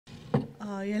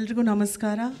ಎಲ್ರಿಗೂ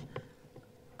ನಮಸ್ಕಾರ.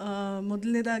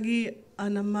 ಮೊದಲನೇದಾಗಿ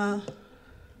ನಮ್ಮ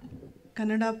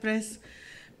ಕನ್ನಡ ಪ್ರೆಸ್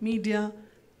ಮೀಡಿಯಾ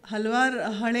ಹಲವಾರು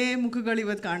ಹಳೆ ಮುಖಗಳು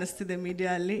ಇವತ್ತು ಕಾಣಿಸ್ತಿದೆ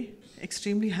ಮೀಡಿಯಾ ಅಲ್ಲಿ.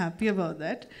 Extremely happy about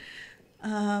that.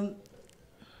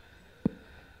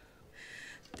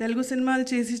 Telugu సినిమాలు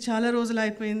చేసి చాలా రోజులు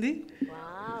అయిపోయింది.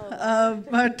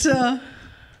 బట్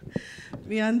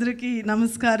మీ అందరికీ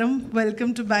నమస్కారం.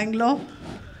 Welcome to Bengaluru.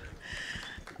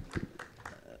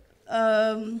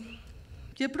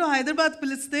 ఎప్పుడు హైదరాబాద్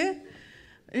పిలిస్తే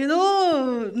ఏదో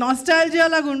నాస్టాల్జియా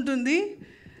లాగా ఉంటుంది.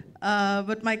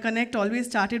 But my connect always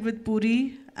started with puri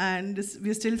and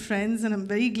we are still friends and I'm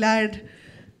very glad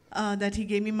that he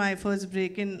gave me my first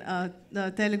break in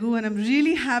Telugu, and I'm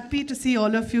really happy to see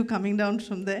all of you coming down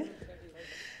from there.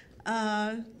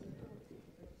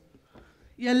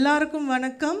 Ellarkum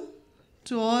vanakkam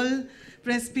to all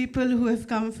press people who have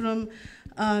come from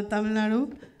Tamil Nadu,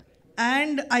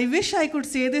 and I wish I could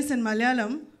say this in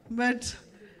Malayalam, but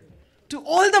to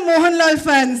all the Mohanlal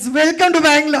fans, welcome to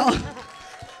Bangalore.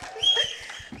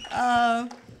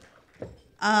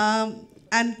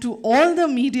 And to all the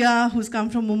media who's come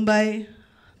from Mumbai,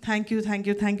 thank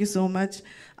you so much.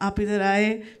 Apidarai,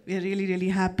 we are really,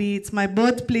 really happy. It's my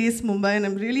birthplace, Mumbai, and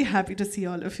I'm really happy to see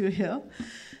all of you here.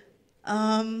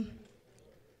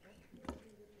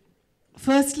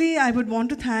 Firstly, I would want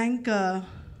to thank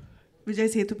Vijay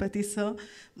Sethupathi sir,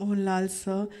 Mohanlal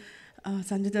sir,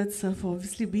 Sanjay Dutt sir for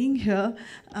obviously being here.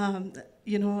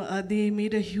 They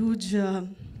made a huge,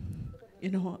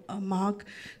 mark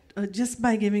just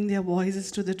by giving their voices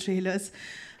to the trailers.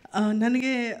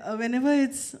 ನನಗೆ whenever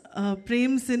it's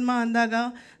Prem cinema ಅಂದಾಗ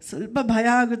ಸ್ವಲ್ಪ ಭಯ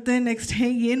ಆಗುತ್ತೆ, next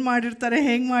ಏನು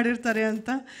ಮಾಡಿರ್ತಾರೆ ಅಂತ.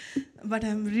 But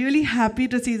I am really happy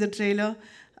to C the trailer.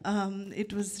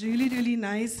 It was really really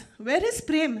nice. Where is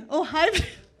Prem? O hi.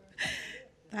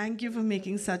 Thank you for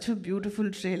making such a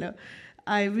beautiful trailer.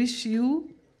 I wish you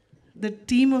the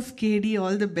team of KD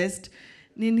all the best.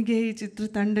 ನಿನಗೆ ಈ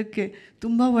ಚಿತ್ರತಂಡಕ್ಕೆ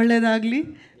ತುಂಬ ಒಳ್ಳೆಯದಾಗಲಿ.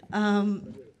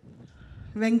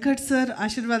 Venkat sir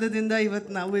ಆಶೀರ್ವಾದದಿಂದ ಇವತ್ತು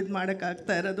ನಾವು ಇದು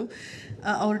ಮಾಡೋಕ್ಕಾಗ್ತಾ ಇರೋದು.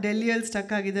 ಅವ್ರು ಡೆಲ್ಲಿಯಲ್ಲಿ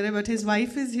ಸ್ಟಕ್ ಆಗಿದ್ದಾರೆ, but his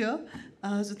wife is here.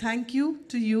 So thank you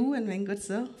to you and Venkat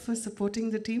sir for supporting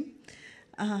the team.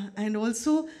 And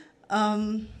also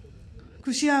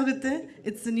ಖುಷಿ ಆಗುತ್ತೆ.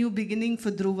 It's a new beginning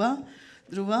for Dhruva.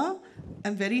 I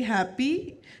am very happy.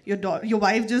 your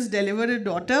wife just delivered a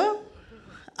daughter.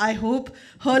 I hope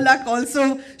her luck also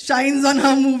shines on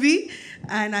her movie,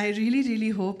 and I really,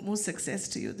 really hope more success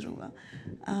to you, Dhruva.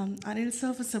 Anil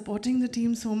sir, for supporting the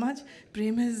team so much.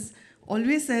 Prem has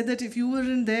always said that if you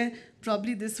weren't there,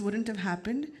 probably this wouldn't have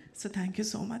happened. So thank you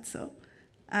so much, sir.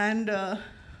 And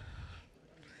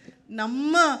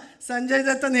ನಮ್ಮ ಸಂಜಯ್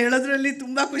ದತ್ ಅಂತ ಹೇಳೋದ್ರಲ್ಲಿ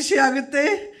ತುಂಬ ಖುಷಿ ಆಗುತ್ತೆ.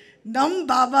 ನಮ್ಮ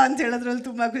ಬಾಬಾ ಅಂತ ಹೇಳೋದ್ರಲ್ಲಿ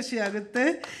ತುಂಬ ಖುಷಿ ಆಗುತ್ತೆ.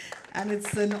 And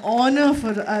it's an honor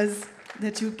for us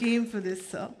that you came for this,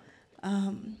 sir.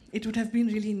 It would have been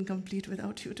really incomplete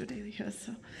without you today here,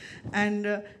 sir. And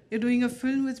you're doing a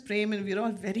film with Prem, and we're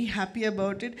all very happy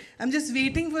about it. I'm just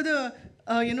waiting for the,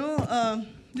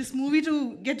 this movie to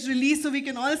get released so we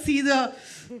can all see the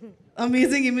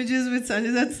amazing images with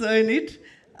Sanjay Dutt sir in it.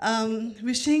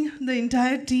 Wishing the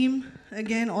entire team,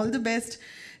 again, all the best.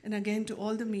 And again, to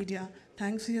all the media,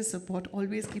 thanks for your support.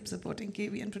 Always keep supporting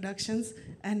KVN Productions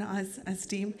and us as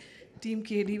team. Team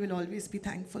KD will always be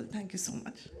thankful. Thank you so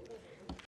much.